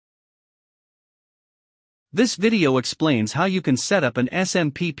This video explains how you can set up an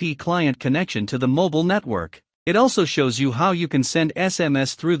SMPP client connection to the mobile network. It also shows you how you can send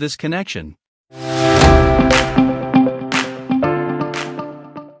SMS through this connection.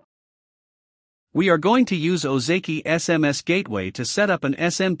 We are going to use Ozeki SMS Gateway to set up an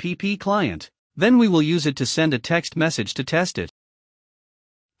SMPP client. Then we will use it to send a text message to test it.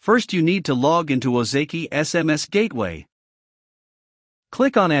 First you need to log into Ozeki SMS Gateway.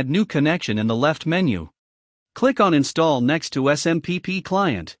 Click on Add New Connection in the left menu. Click on Install next to SMPP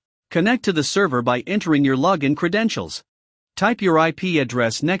Client. Connect to the server by entering your login credentials. Type your IP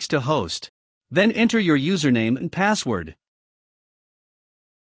address next to host. Then enter your username and password.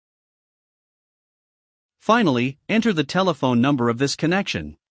 Finally, enter the telephone number of this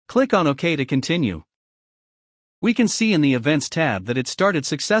connection. Click on OK to continue. We can see in the Events tab that it started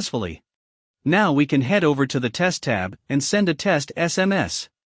successfully. Now we can head over to the Test tab and send a test SMS.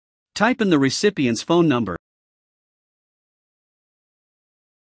 Type in the recipient's phone number.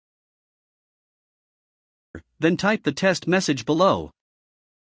 Then type the test message below.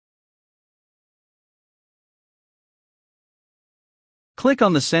 Click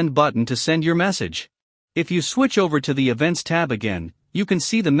on the Send button to send your message. If you switch over to the Events tab again, you can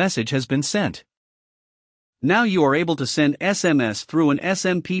see the message has been sent. Now you are able to send SMS through an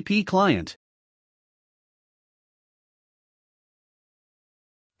SMPP client.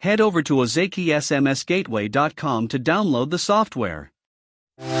 Head over to OzekiSMSGateway.com to download the software.